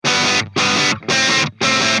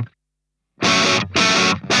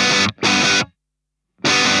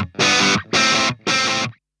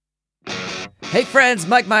Hey friends,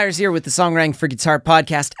 Mike Myers here with the Songwriting for Guitar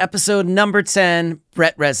podcast, episode number 10,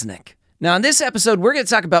 Brett Resnick. Now in this episode, we're going to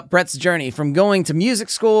talk about Brett's journey from going to music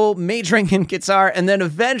school, majoring in guitar, and then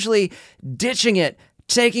eventually ditching it,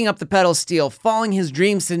 taking up the pedal steel, following his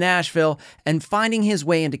dreams to Nashville, and finding his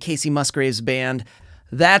way into Kacey Musgraves' band.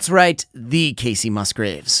 That's right, the Kacey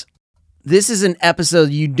Musgraves. This is an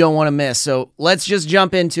episode you don't want to miss, so let's just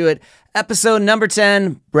jump into it. Episode number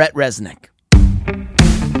 10, Brett Resnick.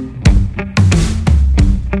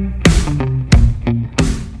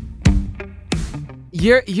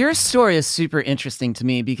 Your story is super interesting to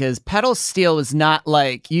me because pedal steel is not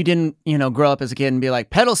like you didn't, grow up as a kid and be like,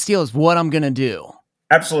 pedal steel is what I'm going to do.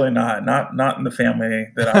 Absolutely not. Not in the family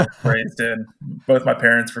that I was raised in. Both my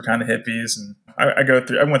parents were kind of hippies, and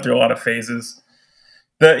I went through a lot of phases.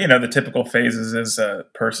 The typical phases as a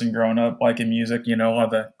person growing up liking music, all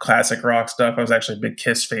the classic rock stuff. I was actually a big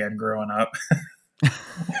Kiss fan growing up,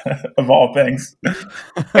 of all things.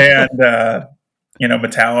 And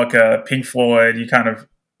Metallica, Pink Floyd, you kind of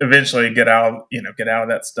eventually get out of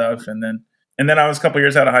that stuff. And then I was a couple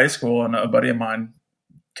years out of high school, and a buddy of mine,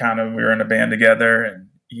 we were in a band together, and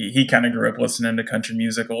he kind of grew up listening to country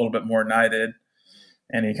music a little bit more than I did.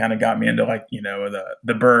 And he kind of got me into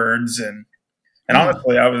the Byrds and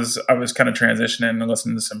honestly, I was kind of transitioning and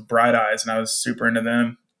listening to some Bright Eyes, and I was super into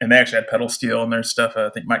them. And they actually had pedal steel in their stuff. I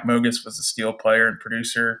think Mike Mogis was the steel player and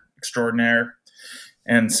producer extraordinaire.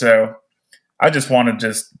 And so I just wanted to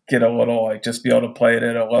just get a little, just be able to play it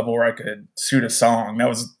at a level where I could suit a song. That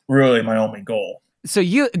was really my only goal. So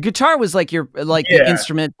guitar was the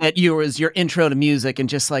instrument that was your intro to music, and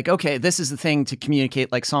just okay, this is the thing to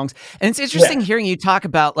communicate songs. And it's interesting hearing you talk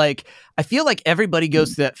about I feel like everybody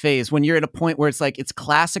goes through that phase when you're at a point where it's it's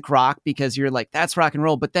classic rock because you're that's rock and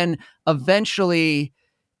roll, but then eventually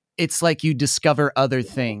it's you discover other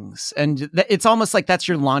things, and it's almost like that's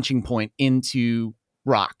your launching point into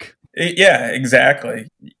rock. Yeah, exactly.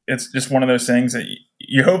 It's just one of those things that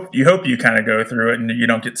you hope you kind of go through it and you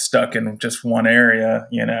don't get stuck in just one area,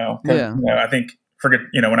 I think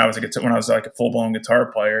when I was a full blown guitar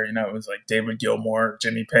player, it was David Gilmour,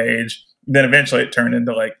 Jimmy Page. Then eventually it turned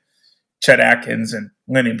into Chet Atkins and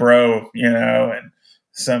Lenny Breau, and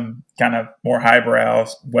some kind of more highbrow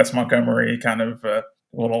Wes Montgomery kind of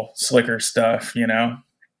little slicker stuff,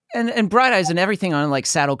 And Bright Eyes and everything on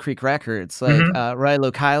Saddle Creek Records,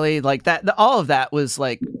 Rilo Kiley, that, all of that was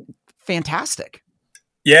fantastic.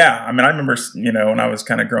 Yeah, I mean, I remember when I was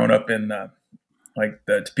kind of growing up in the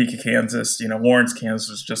Topeka, Kansas. Lawrence,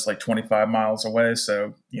 Kansas was just 25 miles away.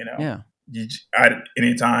 So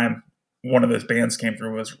anytime one of those bands came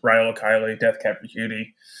through was Rilo Kiley, Death Cab for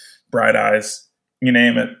Cutie, Bright Eyes, you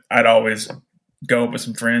name it, I'd always go up with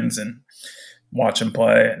some friends and watch them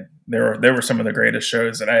play. And there were some of the greatest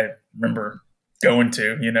shows that I remember going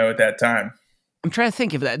to, at that time. I'm trying to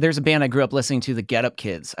think of that. There's a band I grew up listening to, the Get Up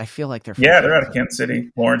Kids. I feel like they're they're out of Kansas City,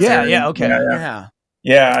 Lawrence. Yeah, okay.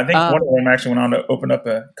 Yeah, I think one of them actually went on to open up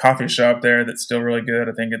a coffee shop there that's still really good.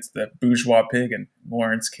 I think it's the Bourgeois Pig in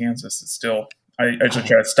Lawrence, Kansas. It's still I should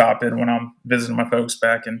try to stop in when I'm visiting my folks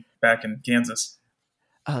back in Kansas.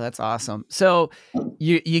 Oh, that's awesome. So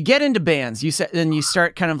you get into bands, you said, and you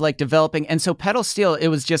start kind of developing. And so pedal steel, it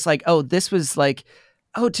was just this was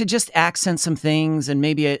to just accent some things, and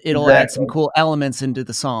maybe it'll add some cool elements into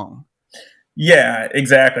the song. Yeah,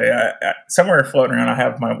 exactly. I somewhere floating around, I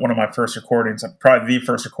have one of my first recordings. Probably the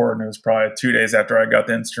first recording. It was probably 2 days after I got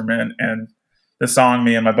the instrument, and the song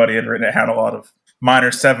me and my buddy had written, it had a lot of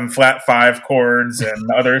minor 7 flat 5 chords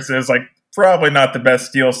and others. It was probably not the best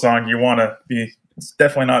steel song you want to be. It's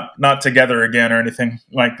definitely not Together Again or anything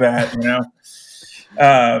like that,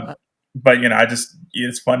 But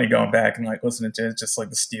it's funny going back and listening to it. It's just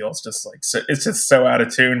the steel. It's just so, it's just so out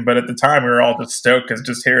of tune. But at the time, we were all just stoked because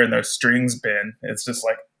just hearing those strings bend, it's just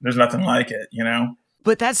there's nothing like it,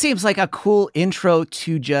 But that seems like a cool intro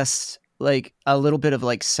to just a little bit of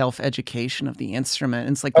self-education of the instrument.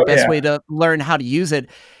 And it's the best way to learn how to use it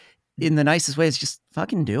in the nicest way is just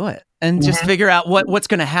fucking do it and just figure out what's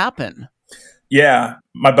going to happen. Yeah,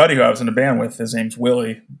 my buddy who I was in a band with, his name's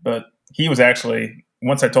Willie, but he was actually,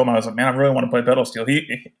 once I told him, I was like, man, I really want to play pedal steel.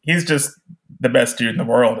 He's just the best dude in the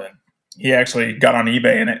world. And he actually got on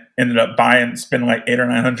eBay and it ended up spending $800 or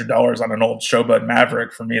 $900 on an old Showbud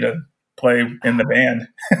Maverick for me to play in the band.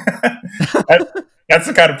 That's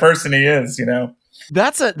the kind of person he is,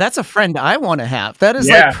 That's a friend I want to have. That is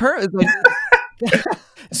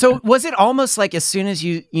So was it almost as soon as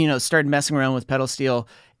you started messing around with pedal steel,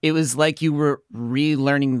 it was you were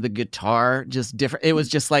relearning the guitar, just different. It was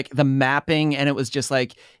just the mapping, and it was just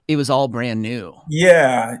it was all brand new.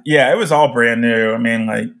 Yeah, it was all brand new. I mean,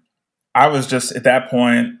 I was just at that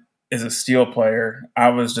point, as a steel player, I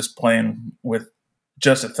was just playing with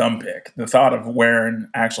just a thumb pick. The thought of wearing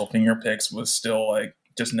actual finger picks was still like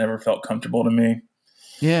just never felt comfortable to me.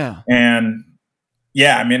 Yeah. And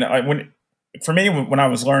yeah, I mean, when I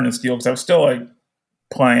was learning steel, because I was still like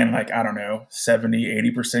playing like, I don't know,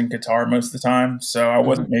 70-80% guitar most of the time. So I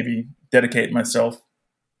wasn't maybe dedicating myself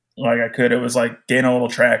like I could. It was like gain a little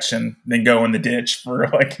traction, then go in the ditch for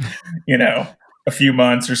like, a few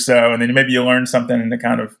months or so. And then maybe you learn something and it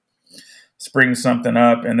kind of springs something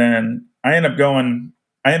up. And then I end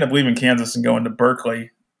up leaving Kansas and going to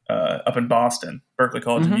Berkeley, up in Boston, Berkeley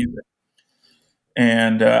College of Music.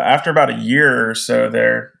 And after about a year or so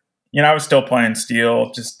there, I was still playing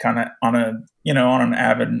steel, just kind of on an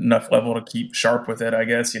avid enough level to keep sharp with it, I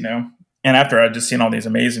guess, And after I'd just seen all these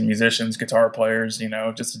amazing musicians, guitar players,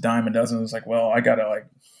 just a dime a dozen, it was like, well, I gotta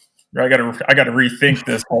rethink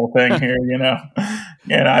this whole thing here,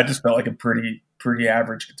 And I just felt like a pretty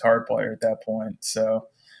average guitar player at that point. So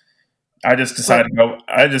I just decided to go.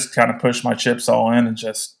 I just kind of pushed my chips all in and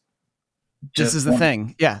just this is the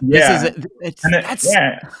thing. Yeah. Yeah. This is it.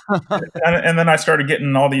 And then I started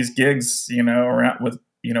getting all these gigs, around with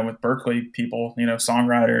Berkeley people,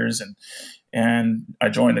 songwriters, and I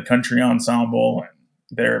joined the country ensemble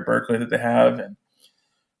there at Berkeley that they have, and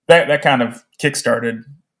that kind of kickstarted,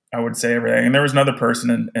 I would say, everything. And there was another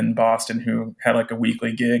person in Boston who had like a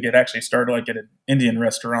weekly gig. It actually started like at an Indian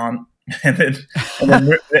restaurant, and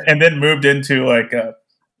then moved into like a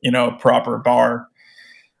proper bar.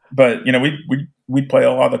 But we'd play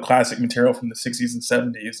a lot of the classic material from the 60s and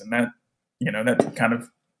 70s, and that kind of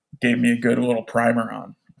gave me a good little primer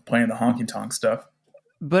on playing the honky tonk stuff.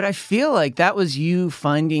 But I feel like that was you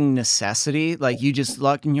finding necessity. Like you just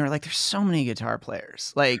looked and you're like, there's so many guitar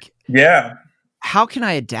players. Like, yeah, how can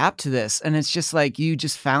I adapt to this? And it's just like you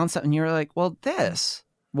just found something. You're like, well,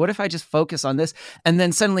 what if I just focus on this? And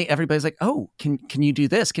then suddenly everybody's like, oh, can you do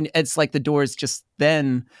this? It's like the doors just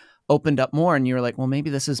then opened up more, and you were like, well, maybe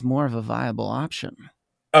this is more of a viable option.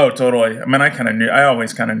 Oh, totally. I mean, I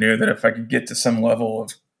always kind of knew that if I could get to some level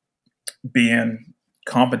of being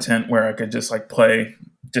competent where I could just like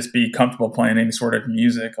just be comfortable playing any sort of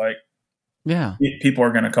music, like, yeah, people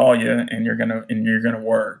are going to call you and you're going to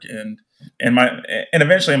work. And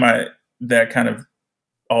eventually that kind of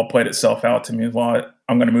all played itself out to me. Well,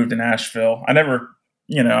 I'm going to move to Nashville. I never,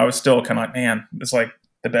 I was still kind of like, man, it's like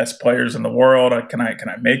the best players in the world. Can I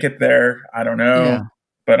make it there? I don't know,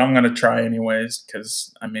 but I'm going to try anyways.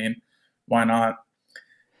 Cause I mean, why not?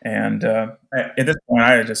 And, at this point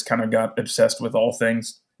I just kind of got obsessed with all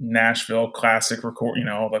things Nashville classic record,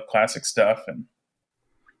 all the classic stuff, and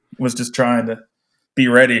was just trying to be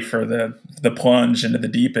ready for the plunge into the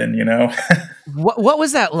deep end, What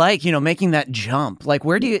was that like, making that jump? Like,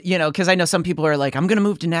 where do you, cause I know some people are like, I'm going to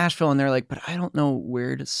move to Nashville, and they're like, but I don't know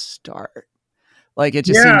where to start. Like, it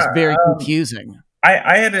just seems very confusing.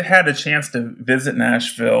 I had a chance to visit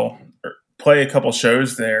Nashville, or play a couple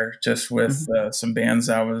shows there, just with some bands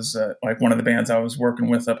I was like one of the bands I was working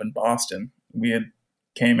with up in Boston. We had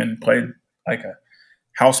came and played like a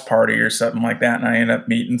house party or something like that, and I ended up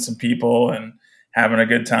meeting some people and having a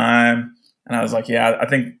good time. And I was like, yeah, I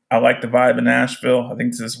think I like the vibe in Nashville. I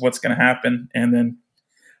think this is what's going to happen. And then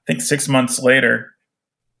I think 6 months later,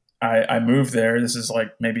 I moved there. This is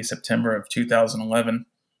like maybe September of 2011.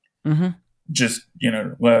 Just,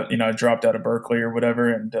 I dropped out of Berkeley or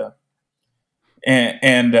whatever. And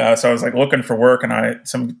so I was like looking for work, and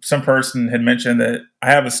some person had mentioned that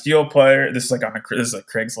I have a steel player. This is like this is a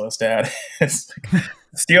Craigslist ad. It's like,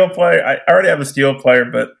 steel player. I already have a steel player,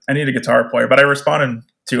 but I need a guitar player. But I responded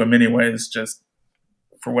to him anyways, just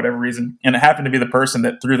for whatever reason. And it happened to be the person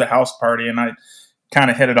that threw the house party, and I kind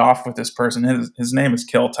of hit it off with this person. His name is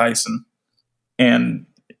Kel Tyson, and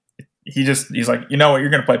he's like, you know what, you're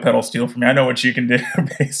going to play pedal steel for me. I know what you can do,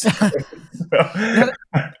 basically.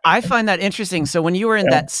 I find that interesting. So when you were in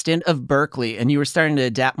that stint of Berkeley and you were starting to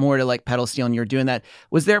adapt more to like pedal steel and you were doing that,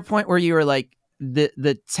 was there a point where you were like, the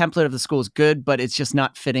template of the school is good, but it's just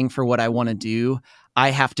not fitting for what I want to do?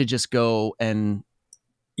 I have to just go and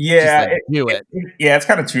do it. It's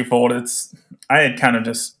kind of twofold. I had kind of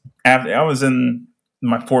just, I was in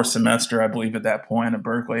my fourth semester, I believe, at that point at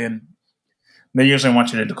Berkeley, and they usually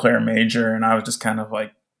want you to declare a major. And I was just kind of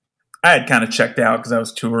like, I had kind of checked out because I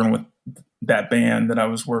was touring with that band that I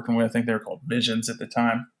was working with. I think they were called Visions at the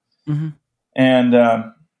time. And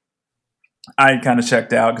I kind of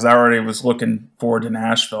checked out because I already was looking forward to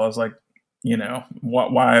Nashville. I was like, why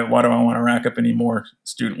do I want to rack up any more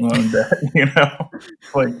student loan debt?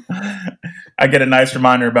 Like, I get a nice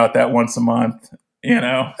reminder about that once a month,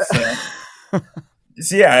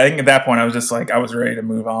 So yeah, I think at that point I was just like, I was ready to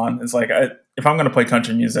move on. It's like, if I'm going to play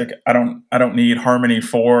country music, I don't need Harmony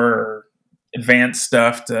 4 or advanced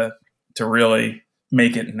stuff to really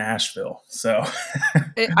make it in Nashville. So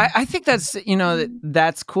I think that's,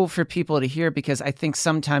 that's cool for people to hear, because I think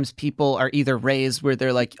sometimes people are either raised where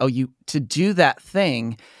they're like, oh, to do that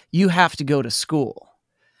thing, you have to go to school.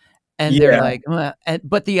 And they're yeah, like, well,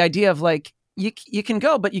 but the idea of like, you can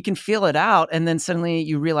go, but you can feel it out. And then suddenly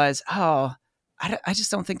you realize, oh, I just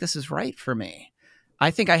don't think this is right for me.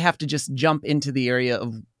 I think I have to just jump into the area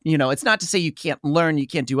of, it's not to say you can't learn, you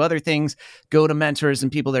can't do other things, go to mentors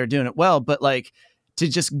and people that are doing it well, but like to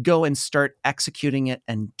just go and start executing it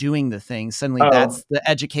and doing the thing. Suddenly that's the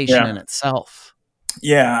education in itself.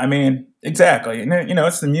 Yeah. I mean, exactly. And,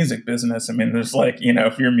 it's the music business. I mean, there's like,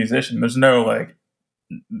 if you're a musician, there's no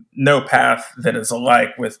path that is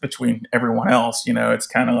alike between everyone else. It's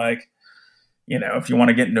kind of like, if you want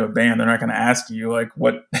to get into a band, they're not going to ask you like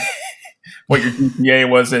what what your GPA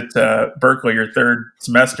was at Berkeley your third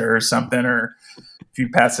semester or something, or if you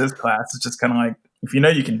pass his class. It's just kind of like, if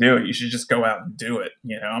you can do it, you should just go out and do it.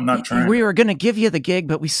 I'm not trying. We were going to give you the gig,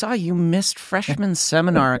 but we saw you missed freshman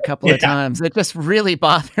seminar a couple of times. It just really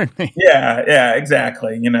bothered me. Yeah,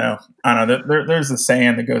 exactly. I don't know. There's a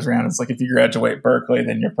saying that goes around. It's like, if you graduate Berkeley,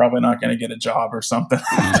 then you're probably not going to get a job or something.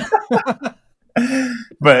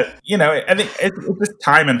 But I think it's just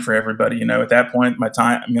timing for everybody. At that point, my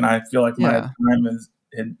time. I mean, I feel like my time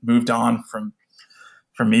had moved on from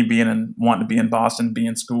me wanting to be in Boston, be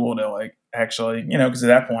in school, to like actually, because at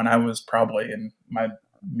that point I was probably in my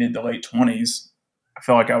mid to late 20s. I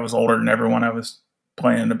felt like I was older than everyone I was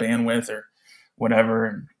playing in a band with or whatever,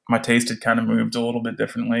 and my taste had kind of moved a little bit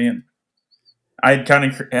differently, and I had kind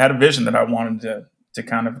of had a vision that I wanted to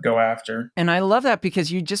kind of go after. And I love that, because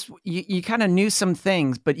you kind of knew some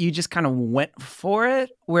things, but you just kind of went for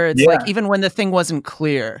it, where it's like, even when the thing wasn't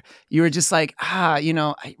clear, you were just like,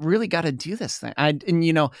 I really got to do this thing.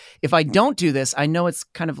 If I don't do this, I know it's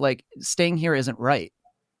kind of like staying here isn't right.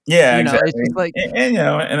 Yeah, exactly. It's just like, and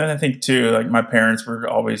then I think too, like my parents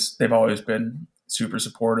they've always been super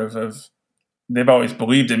supportive of, they've always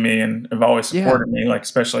believed in me and have always supported me, like,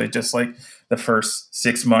 especially just like the first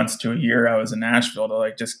 6 months to a year I was in Nashville, to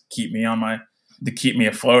like just keep me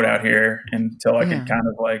afloat out here until I could kind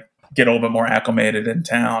of like get a little bit more acclimated in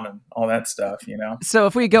town and all that stuff, So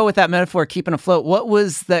if we go with that metaphor, keeping afloat, what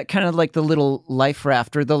was that kind of like the little life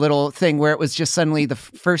raft, or the little thing where it was just suddenly the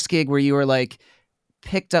first gig where you were like,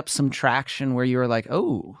 picked up some traction, where you were like,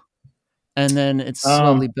 oh, and then it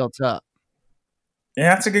slowly built up?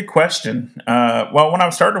 Yeah, that's a good question. Well, when I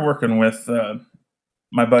started working with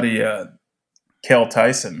my buddy Cale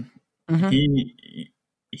Tyson, he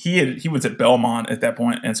was at Belmont at that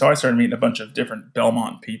point, and so I started meeting a bunch of different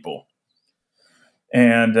Belmont people,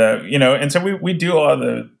 and and so we do a lot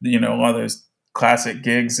of a lot of those classic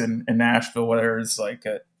gigs in Nashville, whether it's like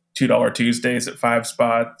 $2 Tuesdays at 5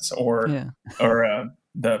 spots, or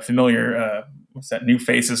the familiar what's that, New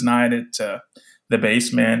Faces Night at the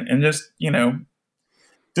Basement, and just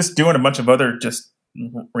doing a bunch of other just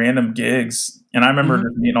random gigs. And I remember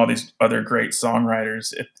just meeting all these other great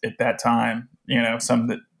songwriters at that time, some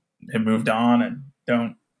that have moved on and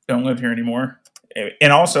don't live here anymore.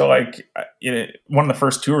 And also, like, one of the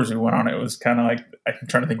first tours we went on, it was kind of like, I'm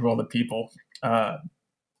trying to think of all the people.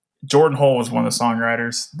 Jordan Hull was one of the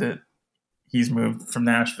songwriters that he's moved from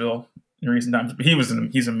Nashville in recent times. But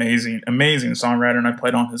he's amazing songwriter, and I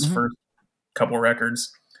played on his first couple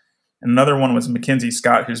records. And another one was Mackenzie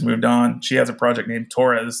Scott, who's moved on. She has a project named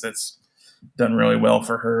Torres that's done really well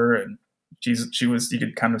for her, and you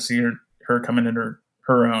could kind of see her coming into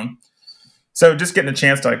her own. So just getting a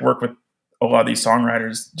chance to like work with a lot of these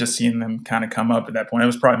songwriters, just seeing them kind of come up at that point, it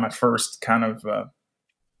was probably my first kind of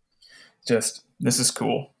just, this is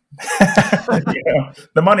cool.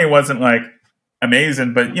 The money wasn't like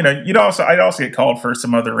amazing, but I'd also get called for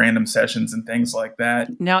some other random sessions and things like that.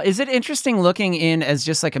 Now, is it interesting looking in as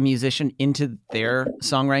just like a musician into their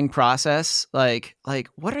songwriting process? Like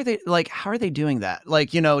what are they like? How are they doing that? Like,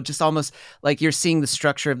 just almost like you're seeing the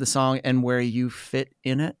structure of the song and where you fit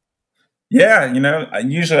in it. Yeah.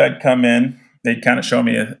 Usually I'd come in, they'd kind of show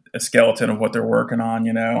me a skeleton of what they're working on,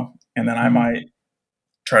 and then I might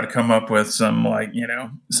try to come up with some like,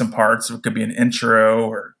 some parts. It could be an intro,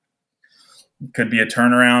 or could be a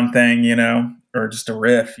turnaround thing, or just a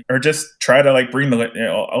riff, or just try to like bring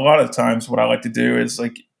a lot of times what I like to do is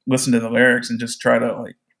like listen to the lyrics and just try to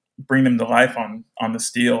like bring them to life on the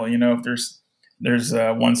steel. If there's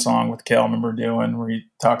one song with Cale I remember doing where he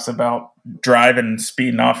talks about driving and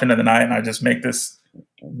speeding off into the night, and I just make this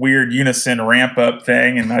weird unison ramp up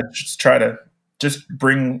thing, and I just try to just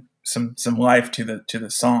bring some life to the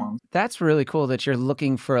song. That's really cool that you're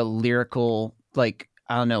looking for a lyrical, like,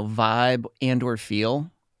 I don't know, vibe and or feel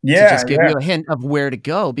to Yeah, just give yeah. you a hint of where to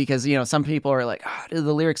go because, some people are like, "Ah, do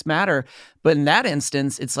the lyrics matter?" But in that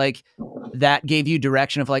instance, it's like that gave you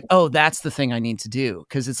direction of like, "Oh, that's the thing I need to do."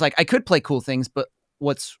 Because it's like I could play cool things, but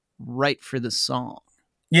what's right for the song?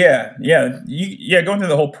 Yeah, yeah, going through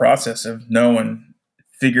the whole process of knowing,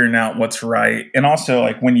 figuring out what's right, and also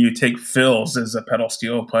like when you take fills as a pedal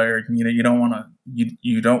steel player, you don't want to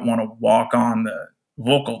you don't want to walk on the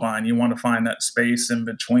vocal line. You want to find that space in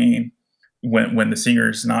between when the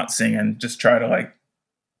singer's not singing. Just try to like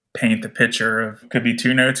paint the picture of could be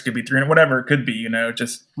two notes, could be three, whatever it could be.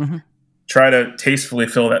 Just Mhm. try to tastefully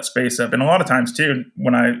fill that space up. And a lot of times too,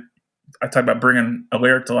 when I talk about bringing a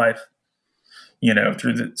lyric to life,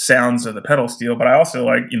 through the sounds of the pedal steel. But I also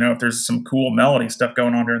like, if there's some cool melody stuff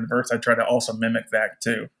going on during the verse, I try to also mimic that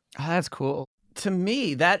too. Oh, that's cool. To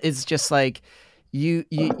me, that is just like you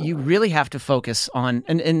really have to focus on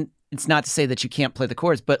and it's not to say that you can't play the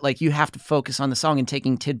chords, but like you have to focus on the song and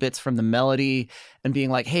taking tidbits from the melody and being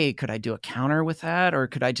like, hey, could I do a counter with that? Or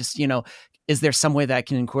could I just, is there some way that I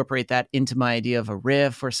can incorporate that into my idea of a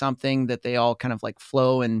riff or something that they all kind of like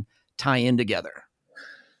flow and tie in together?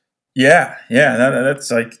 Yeah, yeah, that's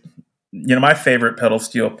like, my favorite pedal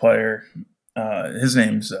steel player. His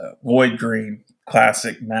name's Lloyd Green,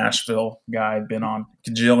 classic Nashville guy. Been on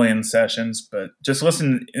gajillion sessions, but just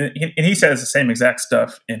listen, and he says the same exact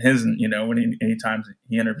stuff in his, anytime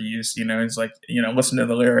he interviews, he's like, listen to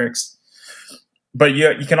the lyrics, but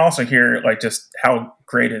you can also hear like just how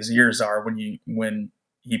great his ears are when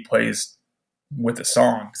he plays with the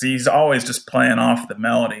song. 'Cause he's always just playing off the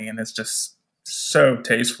melody, and it's just so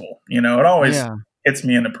tasteful. It always Yeah. hits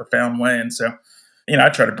me in a profound way, and so I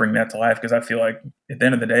try to bring that to life because I feel like at the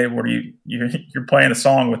end of the day, what are you're playing a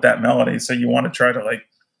song with that melody, so you want to try to like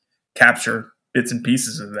capture bits and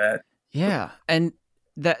pieces of that. Yeah. And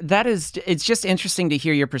that is it's just interesting to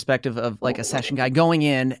hear your perspective of like a session guy going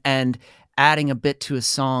in and adding a bit to a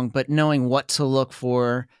song, but knowing what to look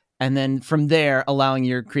for. And then from there, allowing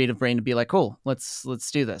your creative brain to be like, cool, let's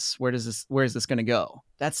do this. Where is this going to go?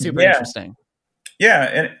 That's super Yeah, interesting. yeah,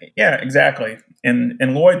 and yeah, exactly. And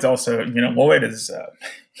Lloyd's also, Lloyd is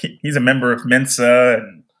he's a member of Mensa,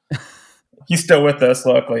 and he's still with us,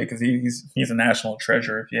 luckily, because he's a national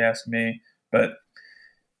treasure, if you ask me. But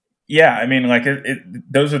yeah, I mean, like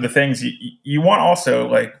those are the things you want. Also,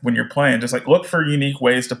 like when you're playing, just like look for unique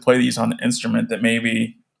ways to play these on the instrument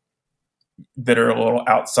that are a little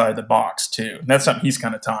outside the box too. And that's something he's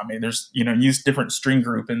kind of taught me. There's use different string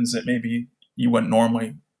groupings that maybe you wouldn't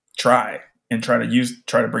normally try, and try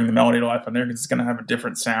to bring the melody to life on there because it's going to have a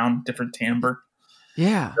different sound, different timbre.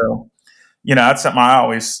 Yeah. So that's something I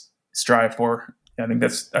always strive for. I think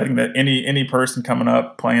that any person coming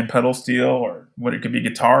up playing pedal steel or what it could be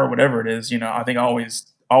guitar or whatever it is, I think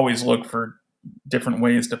always look for different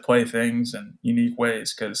ways to play things and unique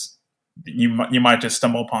ways because you might just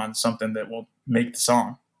stumble upon something that will make the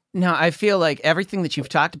song. Now, I feel like everything that you've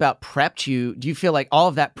talked about prepped you. Do you feel like all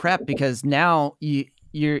of that prep because now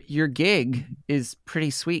your gig is pretty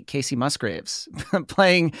sweet, Casey Musgraves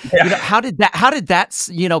playing, Yeah. how did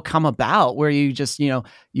that come about where you just,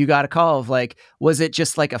 you got a call of like, was it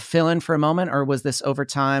just like a fill-in for a moment or was this over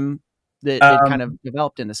time that it kind of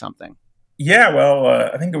developed into something? Yeah, well,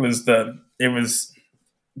 I think it was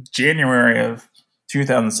January of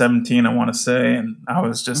 2017, I want to say, and I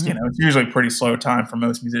was just, Mhm. it's usually a pretty slow time for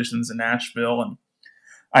most musicians in Nashville, and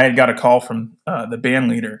I had got a call from the band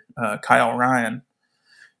leader, Kyle Ryan,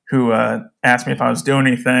 who asked me if I was doing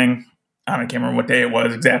anything. I can't remember what day it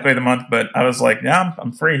was exactly the month, but I was like, "Yeah,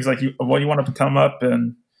 I'm free." He's like, you want to come up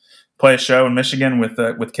and play a show in Michigan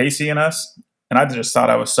with Casey and us?" And I just thought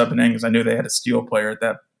I was subbing in because I knew they had a steel player at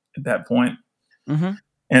that point. Mhm.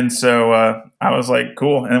 And so I was like,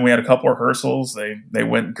 "Cool." And then we had a couple rehearsals. They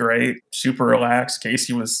went great, super relaxed.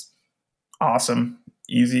 Casey was awesome,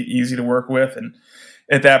 easy to work with. And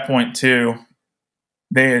at that point too,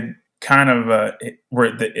 they had kind of they were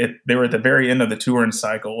at the very end of the touring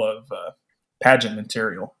cycle of pageant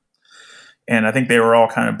material, and I think they were all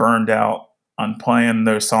kind of burned out on playing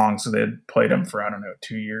those songs. So they had played them for I don't know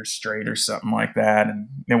 2 years straight or something like that, and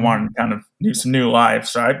they wanted to kind of do some new live.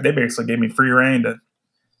 So they basically gave me free reign to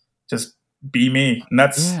just be me, and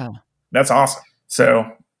Yeah. that's awesome.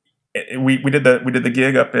 So we did the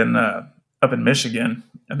gig up in Michigan.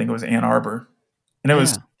 I think it was Ann Arbor, and it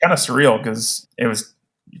was Yeah. kind of surreal because it was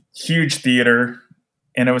huge theater,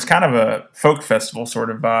 and it was kind of a folk festival sort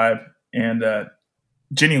of vibe. And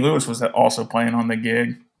Jenny Lewis was also playing on the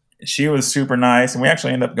gig. She was super nice, and we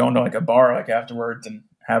actually ended up going to like a bar like afterwards and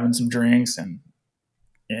having some drinks, and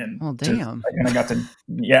and Oh, just damn. I kind of got to,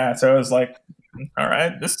 yeah. So I was like, all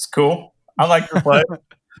right, this is cool. I like your play.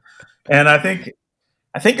 And I think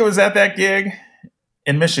it was at that gig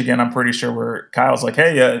in Michigan, I'm pretty sure, where Kyle's like,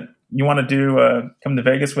 hey, you want to do come to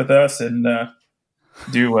Vegas with us and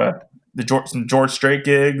do some George Strait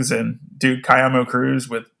gigs and do Cayamo Cruise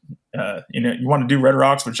with you want to do Red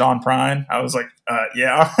Rocks with John Prine? I was like,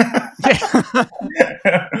 yeah.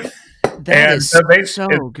 That And is so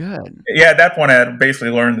good. yeah, at that point I had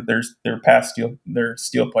basically learned that their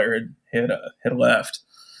steel player had left.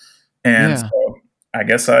 And Yeah. so I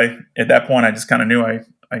guess at that point I just kind of knew I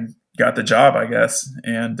got the job, I guess.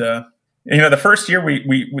 And the first year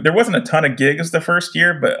we there wasn't a ton of gigs the first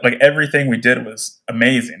year, but like everything we did was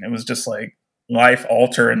amazing. It was just like life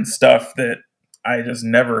altering stuff that I just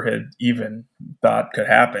never had even thought could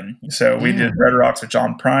happen. So we did Red Rocks with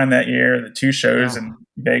John Prine that year, the 2 shows in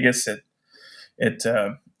Vegas at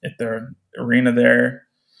the arena there.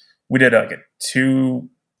 We did like a two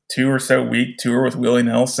or so week tour with Willie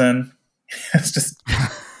Nelson. It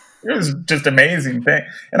was just amazing thing.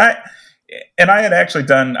 And I had actually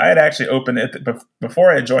opened it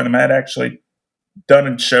before I had joined them. I had actually done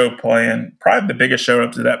a show playing, probably the biggest show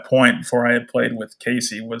up to that point before I had played with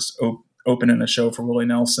Casey was opening a show for Willie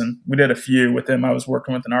Nelson. We did a few with him. I was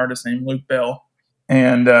working with an artist named Luke Bell.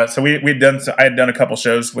 And so I had done a couple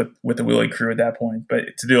shows with the Willie crew at that point,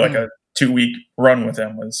 but to do like a 2-week run with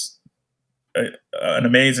them was an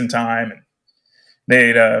amazing time.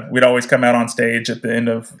 And we'd always come out on stage during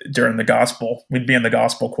the gospel. We'd be in the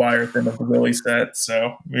gospel choir at the end of the Willie set.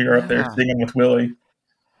 So we were up there singing with Willie.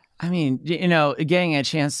 I mean, getting a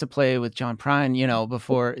chance to play with John Prine,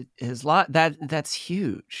 before his lot, that's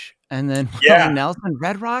huge. And then Willie Nelson,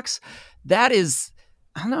 Red Rocks, that is,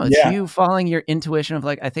 I don't know, it's you following your intuition of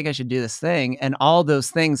like, I think I should do this thing. And all those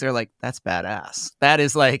things are like, that's badass. That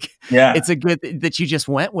is like, it's a good that you just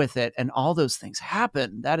went with it and all those things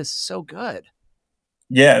happen. That is so good.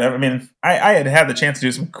 Yeah, I mean, I had the chance to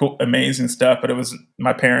do some cool, amazing stuff, but it was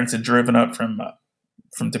my parents had driven up from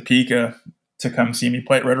Topeka to come see me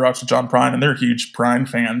play at Red Rocks with John Prine, and they're huge Prine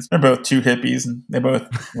fans. They're both 2 hippies, and they both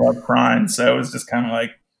love Prine, so it was just kind of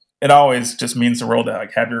like, it always just means the world to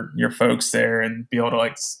like have your folks there and be able to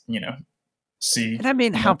like see. And I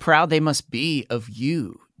mean, how proud they must be of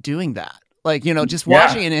you doing that. Like, just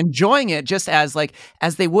watching and enjoying it just as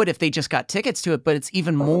they would if they just got tickets to it. But it's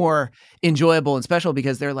even more enjoyable and special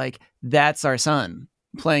because they're like, that's our son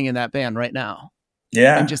playing in that band right now.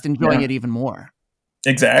 Yeah. And just enjoying it even more.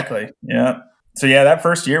 Exactly. Yeah. So, that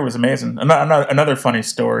first year was amazing. Another funny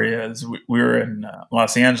story is we were in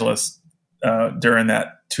Los Angeles during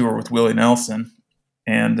that tour with Willie Nelson.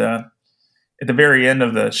 And at the very end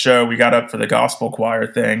of the show, we got up for the gospel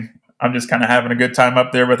choir thing. I'm just kind of having a good time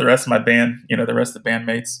up there with the rest of my band, the rest of the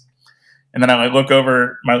bandmates. And then I look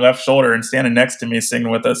over my left shoulder, and standing next to me singing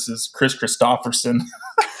with us is Chris Christopherson.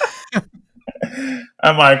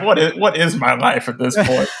 I'm like, what is my life at this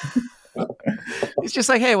point? It's just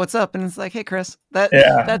like, hey, what's up? And it's like, hey, Chris. That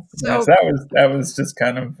was just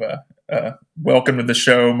kind of a welcome to the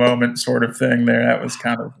show moment sort of thing there. That was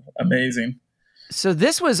kind of amazing. So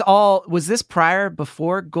this was this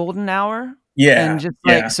before Golden Hour? Yeah. And just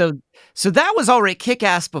so that was already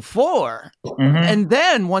kick-ass before. Mm-hmm. And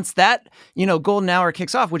then once that, Golden Hour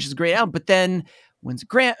kicks off, which is a great album, but then when's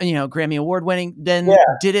Grammy Award winning, then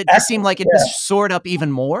did it just seem like it just soared up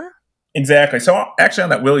even more? Exactly. So actually on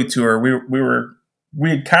that Willie tour, we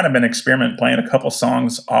had kind of been experimenting playing a couple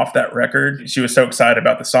songs off that record. She was so excited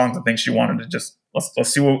about the songs. I think she wanted to just,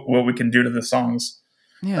 let's see what we can do to the songs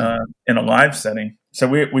in a live setting. So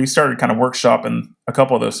we started kind of workshopping a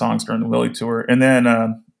couple of those songs during the Willie tour. And then I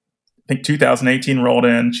think 2018 rolled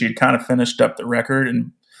in. She had kind of finished up the record.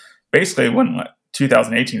 And basically when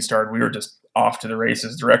 2018 started, we were just off to the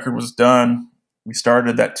races. The record was done. We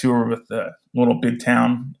started that tour with the Little Big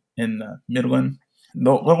Town in Midland.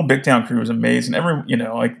 The Little Big Town crew was amazing.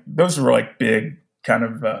 Those were like big kind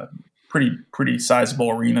of pretty sizable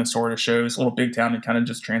arena sort of shows. Little Big Town had kind of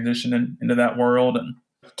just transitioned into that world. And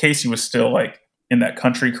Casey was still like in that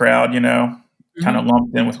country crowd, kind of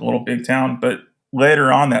lumped in with Little Big Town. But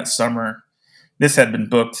later on that summer, this had been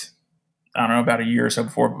booked, I don't know, about a year or so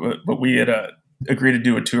before, but we had agreed to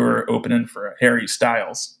do a tour opening for Harry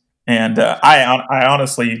Styles. And I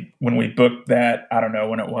honestly, when we booked that, I don't know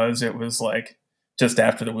when it was like just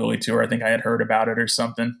after the Willie tour. I think I had heard about it or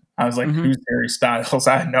something. I was like, who's Harry Styles?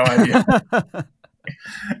 I had no idea.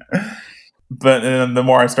 But the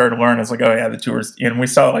more I started to learn, it's like, oh yeah, the tours. And we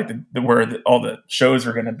saw like all the shows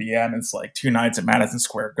are going to be at. And it's like 2 nights at Madison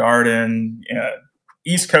Square Garden,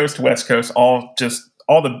 East Coast, West Coast, all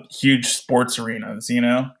the huge sports arenas,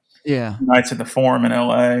 Yeah. nights at the Forum in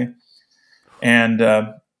LA. And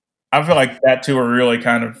I feel like that tour really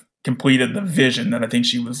kind of completed the vision that I think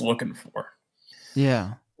she was looking for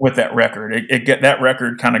Yeah. with that record. That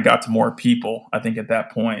record kind of got to more people, I think, at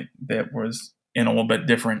that point, that was in a little bit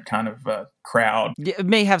different kind of crowd. It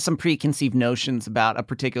may have some preconceived notions about a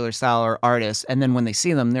particular style or artist, and then when they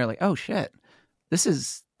see them, they're like, "Oh shit, this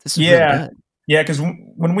is really Yeah. good." Yeah, because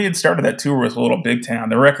when we had started that tour with Little Big Town,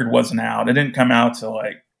 the record wasn't out. It didn't come out till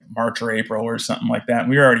like March or April or something like that. And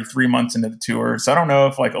we were already 3 months into the tour. So I don't know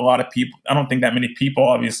if like a lot of people, I don't think that many people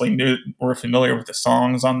obviously were familiar with the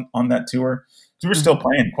songs on that tour. Because we were still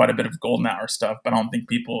playing quite a bit of Golden Hour stuff, but I don't think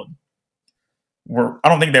I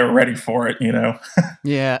don't think they were ready for it, you know?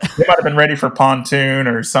 Yeah. They might have been ready for Pontoon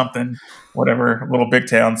or something, whatever, Little Big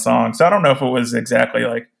Town song. So I don't know if it was exactly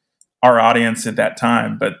like our audience at that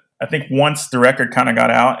time, but I think once the record kind of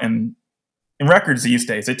got out, and in records these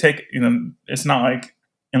days, they take, it's not like,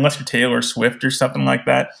 unless you're Taylor Swift or something like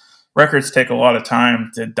that, records take a lot of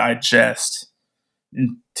time to digest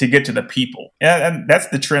and to get to the people. And that's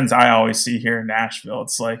the trends I always see here in Nashville.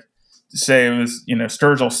 It's like, say it was,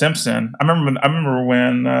 Sturgill Simpson. I remember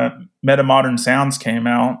when Meta Modern Sounds came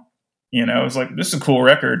out, it was like, this is a cool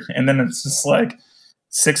record. And then it's just like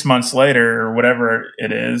 6 months later or whatever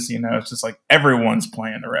it is, it's just like everyone's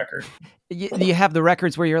playing the record. You have the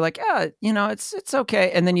records where you're like, it's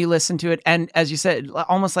okay. And then you listen to it. And as you said,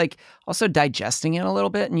 almost like also digesting it a little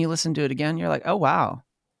bit, and you listen to it again, you're like, oh, wow.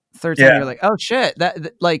 Third time, you're like, oh shit,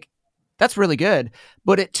 that's really good.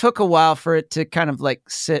 But it took a while for it to kind of like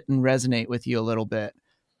sit and resonate with you a little bit.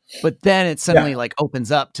 But then it suddenly like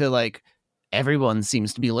opens up to like everyone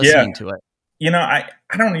seems to be listening to it. I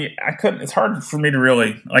couldn't, it's hard for me to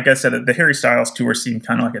really, like I said, the Harry Styles tour seemed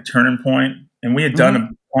kind of like a turning point, and we had done a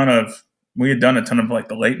ton of like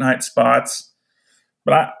the late night spots,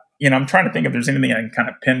 but I'm trying to think if there's anything I can kind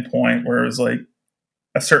of pinpoint where it was like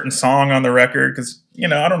a certain song on the record. Cause I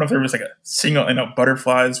don't know if there was like a single,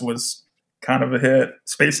 Butterflies was kind of a hit,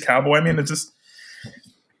 Space Cowboy. I mean, it's just,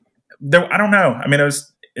 I don't know. I mean,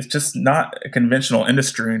 it's just not a conventional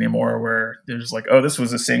industry anymore where there's like, oh, this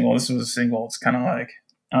was a single. It's kind of like,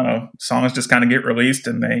 I don't know, songs just kind of get released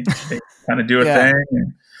and they kind of do a thing.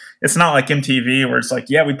 And it's not like MTV where it's like,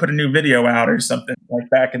 yeah, we put a new video out or something like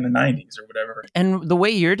back in the 90s or whatever. And the way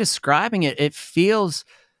you're describing it, it feels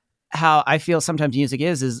how I feel sometimes music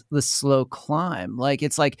is the slow climb. Like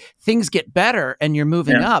it's like things get better and you're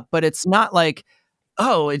moving up, but it's not like,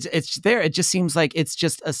 oh, it's there. It just seems like it's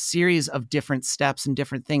just a series of different steps and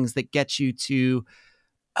different things that get you to,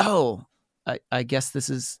 oh, I guess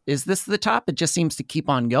is this the top? It just seems to keep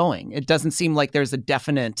on going. It doesn't seem like there's a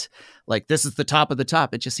definite, like this is the top of the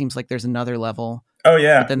top. It just seems like there's another level. Oh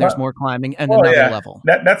yeah. But then there's more climbing and another level.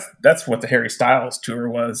 That's what the Harry Styles tour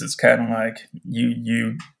was. It's kind of like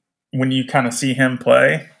you when you kind of see him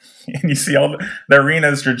play and you see all the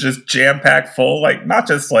arenas are just jam-packed full, like not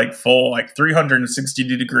just like full, like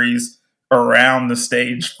 360 degrees around the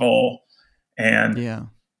stage full. And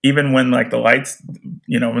even when like the lights,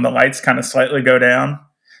 when the lights kind of slightly go down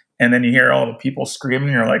and then you hear all the people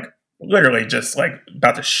screaming, you're like literally just like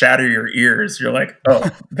about to shatter your ears. You're like, oh,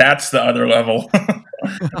 that's the other level.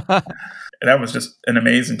 That was just an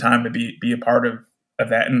amazing time to be a part of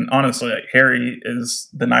that. And honestly, like Harry is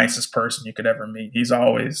the nicest person you could ever meet. He's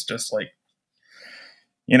always just like,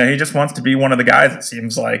 he just wants to be one of the guys, it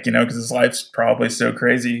seems like, because his life's probably so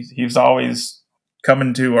crazy. He's always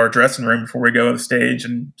coming to our dressing room before we go to the stage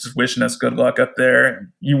and just wishing us good luck up there. And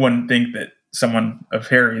you wouldn't think that someone of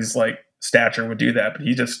Harry's like stature would do that, but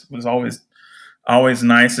he just was always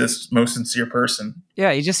nicest, most sincere person.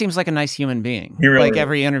 Yeah, he just seems like a nice human being. He really like is.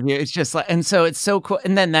 Every interview, it's just like, and so it's so cool.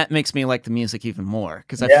 And then that makes me like the music even more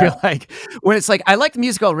because I feel like when it's like I like the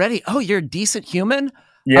music already. Oh, you're a decent human.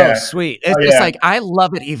 Yeah. Oh, sweet. It's just like I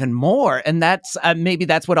love it even more, and that's maybe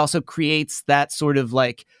that's what also creates that sort of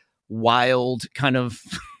like wild kind of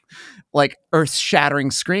like earth-shattering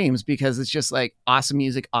screams because it's just like awesome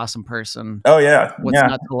music, awesome person. Oh yeah, what's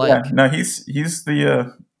not to like? Yeah. No, he's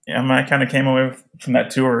the. I kind of came away from that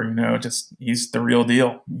tour, just he's the real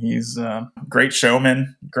deal. He's a great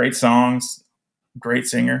showman, great songs, great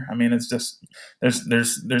singer. I mean, it's just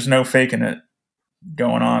there's no faking it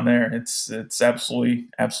going on there. It's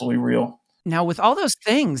absolutely real. Now, with all those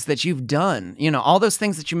things that you've done, all those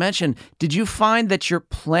things that you mentioned, did you find that you're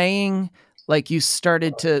playing like you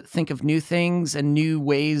started to think of new things and new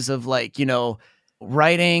ways of like,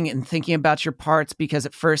 writing and thinking about your parts? Because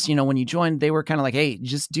at first, when you joined, they were kind of like, hey,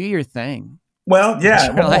 just do your thing. Well,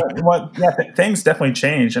 yeah. Things definitely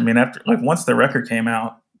changed. I mean, after like once the record came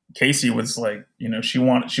out, Casey was like, she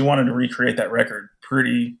wanted to recreate that record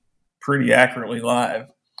pretty accurately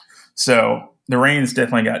live. So the reins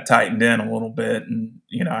definitely got tightened in a little bit, and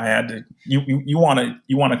I had to. You want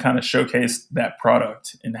to kind of showcase that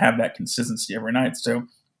product and have that consistency every night. So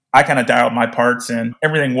I kind of dialed my parts in.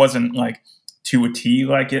 Everything wasn't like to a T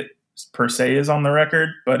like it per se is on the record,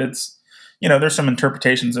 but it's there's some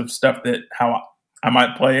interpretations of stuff that how I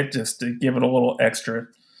might play it just to give it a little extra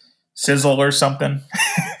sizzle or something.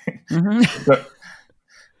 Mm-hmm.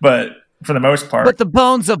 but for the most part, but the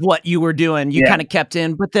bones of what you were doing, you kind of kept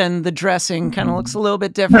in, but then the dressing kind of looks a little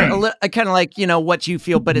bit different, kind of like, what you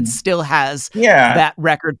feel, but it still has that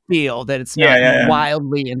record feel, that it's not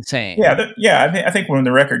wildly insane. I think when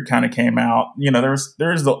the record kind of came out, there was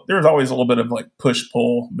always a little bit of like push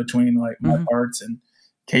pull between like my parts and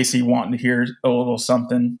Casey wanting to hear a little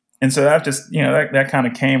something. And so that just, that kind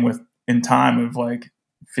of came with in time of like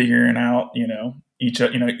figuring out,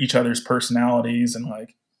 each other's personalities and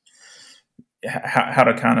like how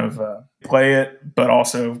to kind of play it, but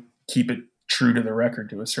also keep it true to the record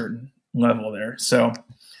to a certain level there. So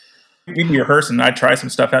we'd be rehearsing, I'd try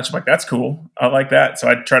some stuff out. She's like, that's cool. I like that. So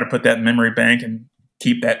I'd try to put that in memory bank and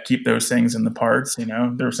keep those things in the parts.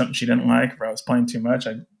 There was something she didn't like, if I was playing too much,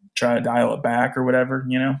 I'd try to dial it back or whatever,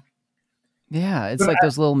 Yeah, it's like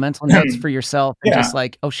those little mental notes for yourself, and just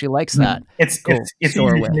like, oh, she likes that. It's easy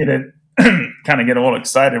for me to kind of get a little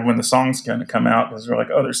excited when the song's going to come out, because they're like,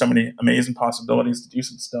 oh, there's so many amazing possibilities to do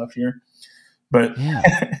some stuff here. But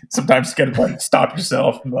sometimes you got to like stop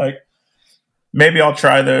yourself and like, maybe I'll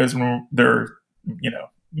try those when they're,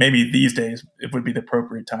 maybe these days it would be the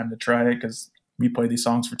appropriate time to try it, because we played these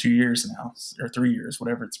songs for 2 years now, or 3 years,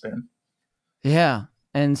 whatever it's been. Yeah.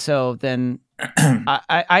 And so then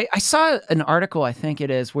I saw an article, I think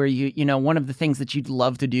it is, where one of the things that you'd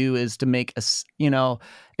love to do is to make an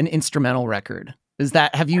instrumental record.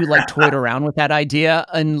 Have you like toyed around with that idea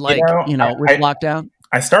and like, with lockdown?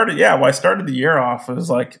 I started the year off. It was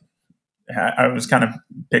like, I was kind of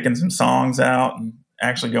picking some songs out and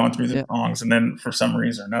actually going through the songs. And then for some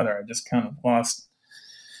reason or another, I just kind of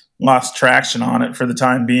lost traction on it for the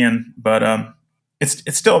time being. But,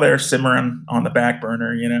 it's still there simmering on the back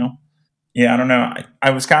burner, Yeah, I don't know.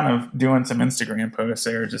 I was kind of doing some Instagram posts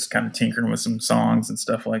there, just kind of tinkering with some songs and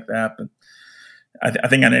stuff like that. But I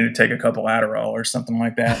think I need to take a couple Adderall or something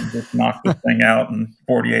like that and just knock this thing out in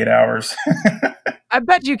 48 hours. I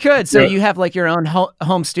bet you could. So you have like your own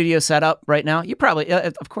home studio set up right now? You probably,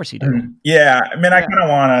 of course you do. Yeah. I mean, I kind of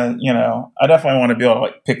want to, I definitely want to be able to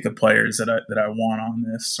like pick the players that I want on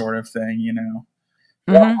this sort of thing,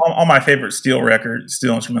 All my favorite steel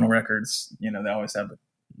instrumental records, they always have a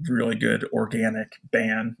really good organic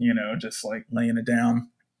band, just like laying it down.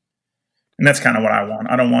 And that's kind of what I want.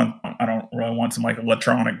 I don't really want some like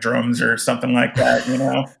electronic drums or something like that,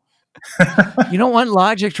 You don't want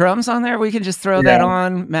Logic drums on there? We can just throw that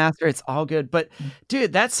on master. It's all good. But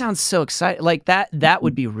dude, that sounds so exciting. Like that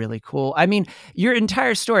would be really cool. I mean, your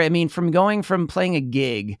entire story, from going from playing a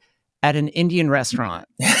gig at an Indian restaurant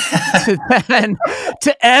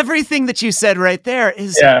to everything that you said right there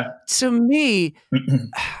is, to me,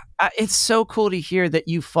 it's so cool to hear that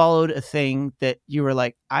you followed a thing that you were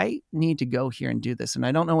like, I need to go here and do this. And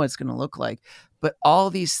I don't know what it's going to look like, but all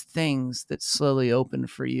these things that slowly opened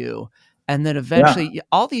for you. And then eventually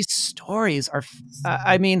all these stories are,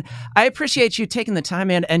 I appreciate you taking the time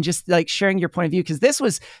in and just like sharing your point of view. Cause this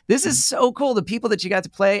is so cool. The people that you got to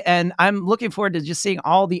play. And I'm looking forward to just seeing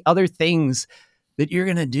all the other things that you're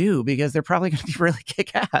going to do, because they're probably going to be really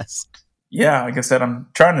kick ass. Yeah. Like I said, I'm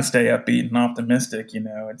trying to stay upbeat and optimistic.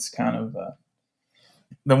 It's kind of,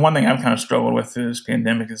 the one thing I've kind of struggled with through this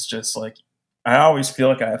pandemic is just like, I always feel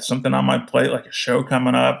like I have something on my plate, like a show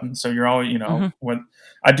coming up. And so you're always, when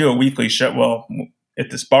I do a weekly show, well,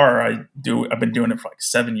 at this bar I've been doing it for like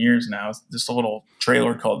 7 years now. It's just a little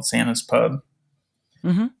trailer called Santa's Pub.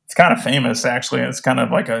 Mm-hmm. It's kind of famous, actually. It's kind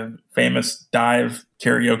of like a famous dive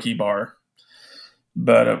karaoke bar.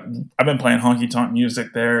 But I've been playing honky tonk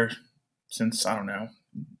music there since, I don't know,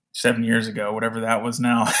 7 years ago, whatever that was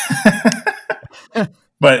now.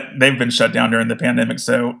 But they've been shut down during the pandemic.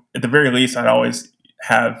 So at the very least, I'd always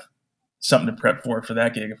have something to prep for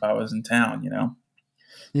that gig if I was in town,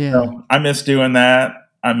 Yeah. So I miss doing that.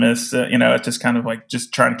 I miss, it's just kind of like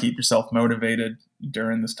just trying to keep yourself motivated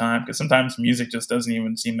during this time. Because sometimes music just doesn't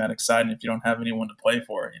even seem that exciting if you don't have anyone to play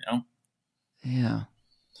for, Yeah.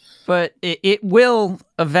 But it will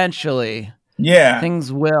eventually. Yeah.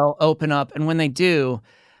 Things will open up. And when they do,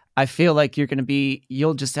 I feel like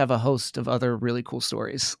you'll just have a host of other really cool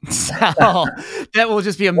stories. So that will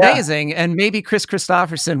just be amazing. Yeah. And maybe Chris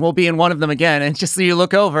Christopherson will be in one of them again. And just so you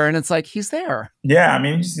look over and it's like, he's there. Yeah.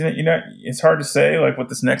 It's hard to say like what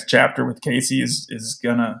this next chapter with Casey is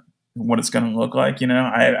gonna what it's going to look like.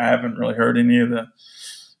 I haven't really heard any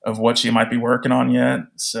of what she might be working on yet.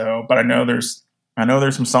 So, but I know there's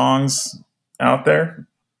some songs out there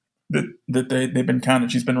that they've been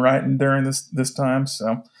she's been writing during this time.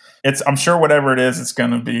 So I'm sure whatever it is, it's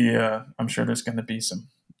going to be, I'm sure there's going to be some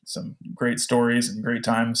great stories and great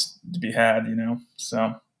times to be had,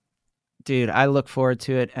 so. Dude, I look forward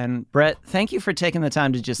to it. And Brett, thank you for taking the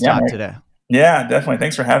time to just talk today. Yeah, definitely.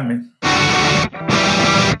 Thanks for having me.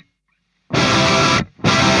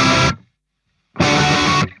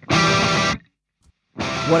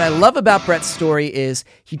 What I love about Brett's story is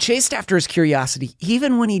he chased after his curiosity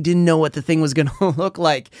even when he didn't know what the thing was going to look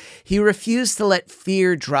like. He refused to let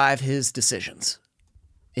fear drive his decisions.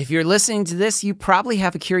 If you're listening to this, you probably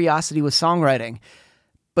have a curiosity with songwriting.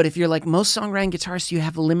 But if you're like most songwriting guitarists, you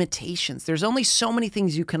have limitations. There's only so many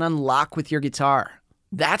things you can unlock with your guitar.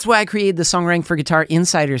 That's why I created the Songwriting for Guitar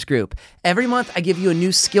Insiders group. Every month, I give you a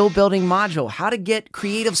new skill-building module, how to get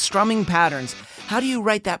creative strumming patterns. How do you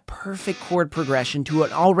write that perfect chord progression to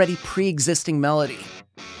an already pre-existing melody?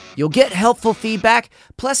 You'll get helpful feedback,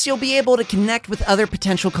 plus you'll be able to connect with other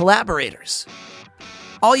potential collaborators.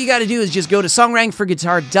 All you got to do is just go to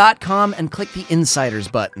songwritingforguitar.com and click the Insiders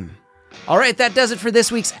button. All right, that does it for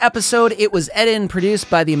this week's episode. It was edited and produced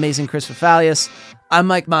by the amazing Chris Fafalius. I'm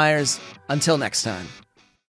Mike Myers. Until next time.